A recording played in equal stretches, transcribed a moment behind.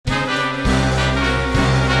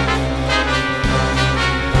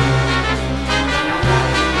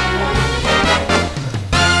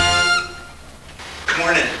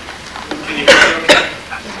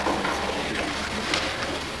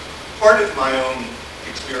my own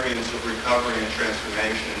experience of recovery and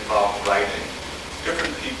transformation involved writing.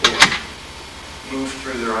 Different people move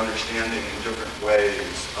through their understanding in different ways.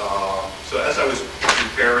 So as I was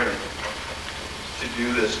preparing to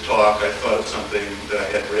do this talk, I thought of something that I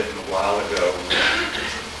had written a while ago.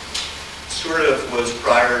 Sort of was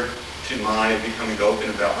prior to my becoming open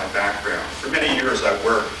about my background. For many years I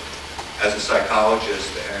worked as a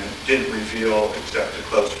psychologist and didn't reveal, except to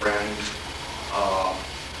close friends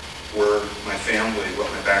or my family, what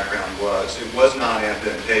my background was. It was not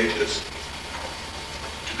advantageous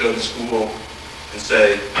to go to school and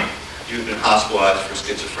say, you've been hospitalized for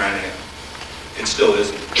schizophrenia. It still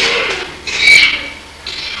isn't.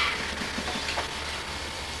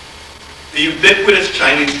 The ubiquitous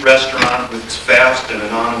Chinese restaurant with its fast and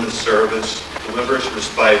anonymous service delivers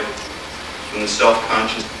respite from the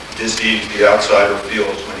self-conscious disease the outsider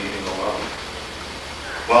feels when eating alone.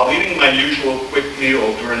 While eating my usual quick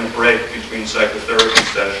meal during a break between psychotherapy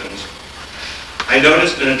sessions, I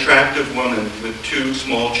noticed an attractive woman with two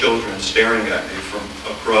small children staring at me from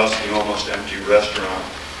across the almost empty restaurant.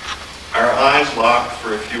 Our eyes locked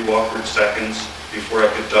for a few awkward seconds before I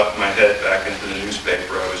could duck my head back into the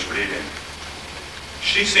newspaper I was reading.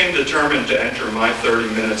 She seemed determined to enter my 30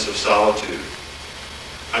 minutes of solitude.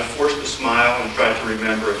 I forced a smile and tried to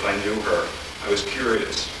remember if I knew her. I was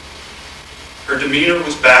curious. Her demeanor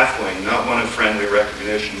was baffling, not one of friendly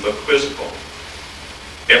recognition, but quizzical.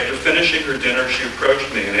 After finishing her dinner, she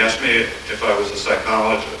approached me and asked me if I was a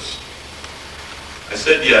psychologist. I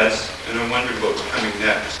said yes, and I wondered what was coming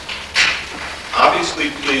next.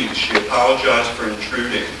 Obviously pleased, she apologized for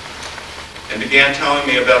intruding and began telling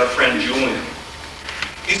me about her friend Julian.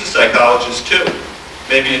 He's a psychologist too.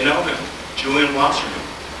 Maybe you know him, Julian Wasserman.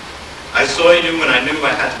 I saw you and I knew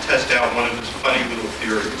I had to test out one of his funny little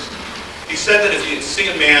theories. He said that if you see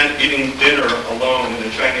a man eating dinner alone in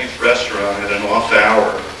a Chinese restaurant at an off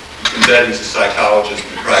hour, you can bet he's a psychologist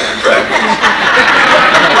in private practice.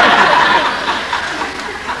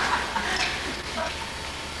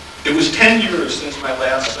 It was 10 years since my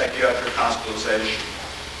last psychiatric hospitalization.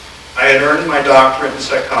 I had earned my doctorate in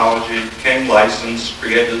psychology, became licensed,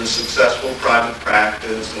 created a successful private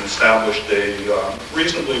practice, and established a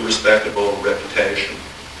reasonably respectable reputation.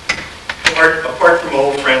 Apart from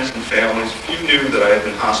old friends and families, few knew that I had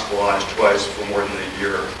been hospitalized twice for more than a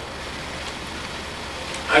year.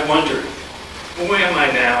 I wondered, who am I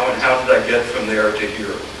now and how did I get from there to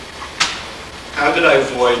here? How did I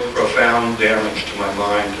avoid profound damage to my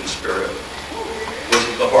mind and spirit? Was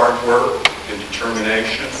it the hard work and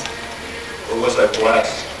determination? Or was I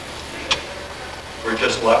blessed? Or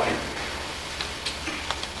just lucky?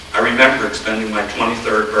 I remembered spending my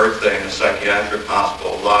 23rd birthday in a psychiatric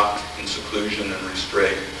hospital, locked in seclusion and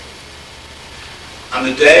restraint. On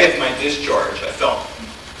the day of my discharge, I felt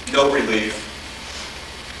no relief,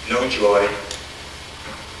 no joy.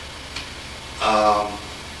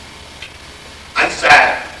 I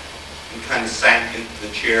sat and kind of sank into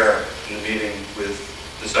the chair in the meeting with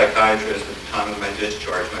the psychiatrist at the time of my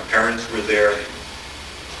discharge. My parents were there,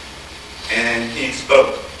 and he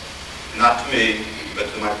spoke, not to me, but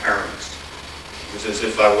to my parents. It was as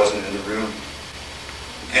if I wasn't in the room.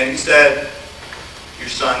 And he said, your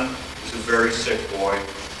son is a very sick boy.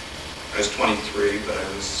 I was 23, but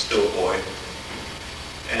I was still a boy.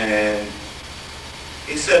 And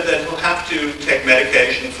he said that he'll have to take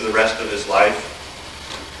medication for the rest of his life.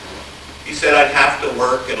 He said I'd have to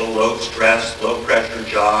work at a low-stress, low-pressure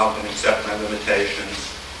job and accept my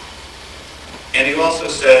limitations. And he also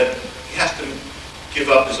said he has to give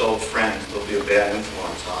up his old friends. They'll be a bad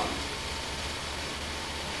influence on him.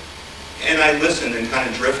 And I listened and kind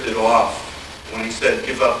of drifted off. When he said,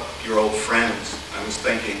 give up your old friends, I was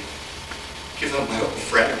thinking, give up my old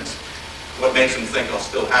friends? What makes him think I'll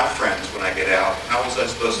still have friends when I get out? How was I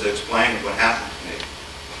supposed to explain what happened to me?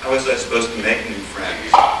 How was I supposed to make new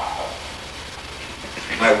friends?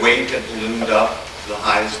 My weight had ballooned up to the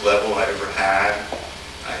highest level I ever had.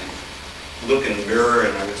 I look in the mirror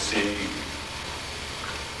and I would see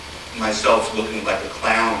myself looking like a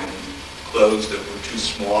clown in clothes that were too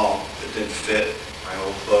small, that didn't fit my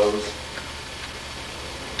old clothes.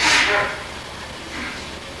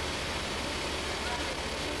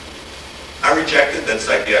 I rejected that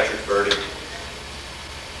psychiatric verdict.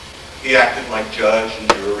 He acted like judge and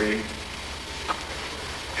jury,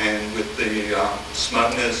 and with the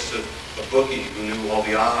smugness of a bookie who knew all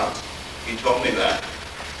the odds, he told me that.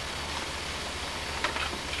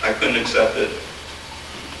 I couldn't accept it.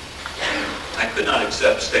 I could not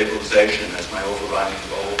accept stabilization as my overriding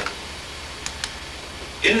goal.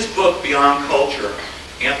 In his book, Beyond Culture,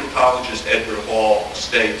 anthropologist Edward Hall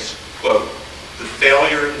states, quote, the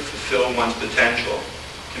failure to fulfill one's potential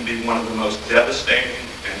can be one of the most devastating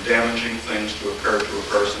and damaging things to occur to a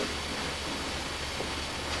person.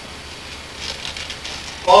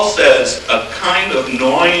 Paul says a kind of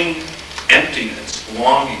gnawing emptiness,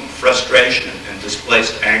 longing, frustration, and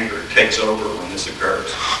displaced anger takes over when this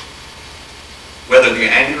occurs. Whether the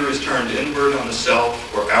anger is turned inward on the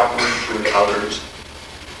self or outward toward others,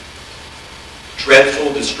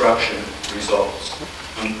 dreadful destruction results,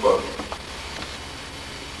 unquote.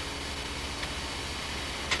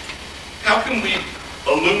 How can we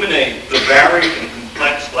illuminate the varied and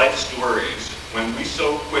complex life stories when we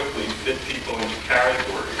so quickly fit people into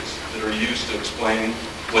categories that are used to explain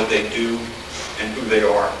what they do and who they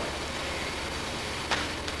are?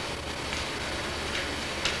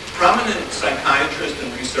 Prominent psychiatrist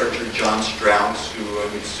and researcher John Strauss, who I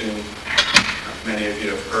would assume many of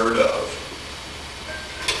you have heard of,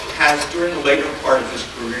 has, during the later part of his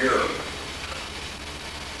career,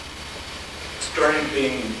 started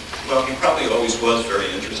being, well, he probably always was very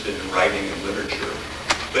interested in writing and literature,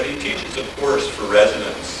 but he teaches a course for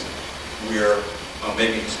residents where, well,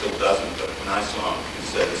 maybe he still doesn't, but when I saw him, he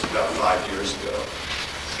said this about 5 years ago,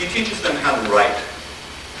 he teaches them how to write,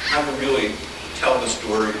 how to really tell the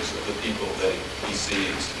stories of the people that he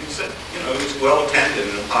sees. He said, you know, he was well attended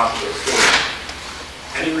and a popular course.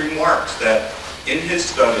 And he remarks that in his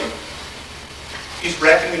study, he's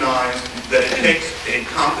recognized that it takes a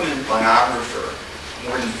competent biographer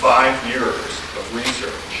more than 5 years of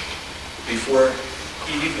research before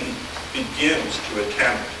he even begins to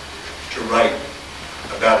attempt to write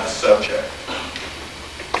about the subject.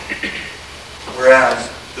 Whereas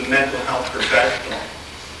the mental health professional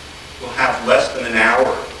will have less than an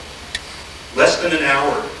hour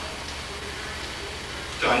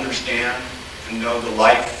to understand and know the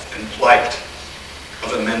life and plight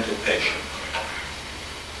of a mental patient,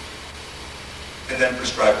 and then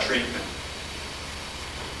prescribe treatment.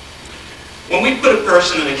 When we put a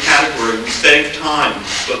person in a category, we save time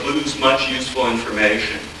but lose much useful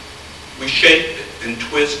information. We shape and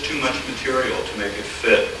twist too much material to make it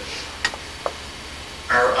fit.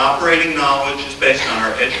 Our operating knowledge is based on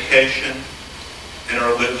our education and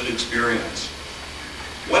our lived experience.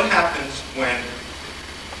 What happens when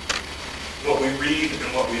what we read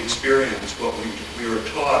and what we experience, what we were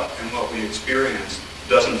taught and what we experience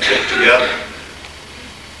doesn't fit together?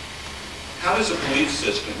 How does a belief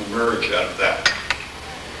system emerge out of that?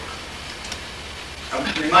 I'm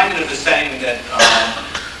reminded of the saying that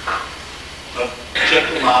of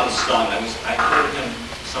Jekyll LaMotta's son. I heard him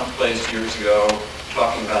someplace years ago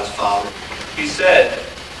talking about his father. He said,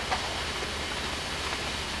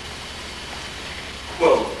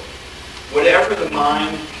 quote, "Whatever the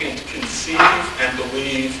mind can conceive and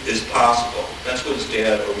believe is possible." That's what his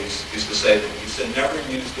dad always used to say to him. He said, never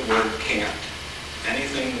use the word can't.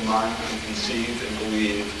 Anything the mind can conceive and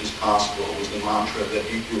believe is possible was the mantra that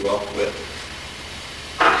he grew up with.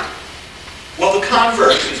 Well, the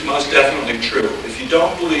converse is most definitely true. If you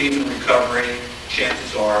don't believe in recovery,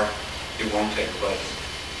 chances are it won't take place.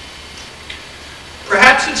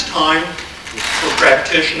 Perhaps it's time for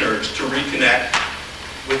practitioners to reconnect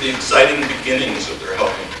with the exciting beginnings of their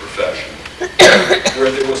helping profession,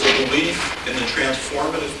 where there was a belief in the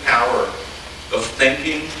transformative power of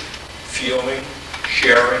thinking, feeling,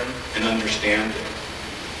 sharing, and understanding.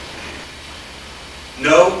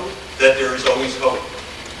 Know that there is always hope,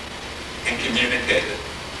 and communicate it.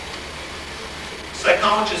 A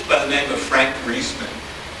psychologist by the name of Frank Bassman,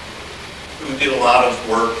 who did a lot of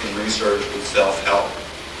work and research with self-help,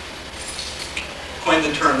 coined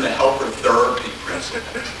the term the helper therapy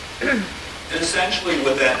principle. And essentially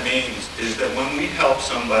what that means is that when we help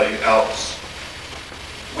somebody else,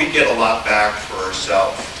 we get a lot back for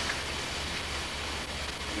ourselves.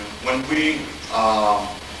 When we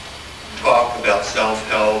talk about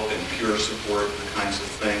self-help and peer support, the kinds of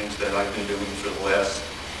things that I've been doing for the last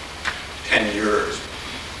 10 years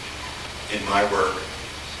in my work,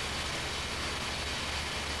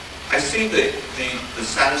 I see the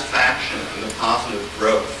satisfaction and the positive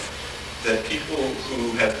growth that people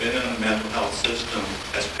who have been in the mental health system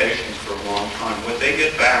as patients for a long time, what they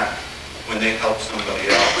get back when they help somebody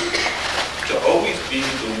else, to always be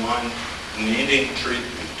the one needing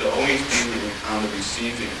treatment, to always be on the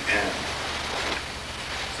receiving end.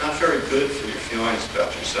 It's not very good for your feelings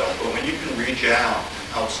about yourself, but when you can reach out and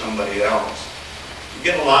help somebody else, you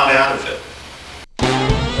get a lot out of it.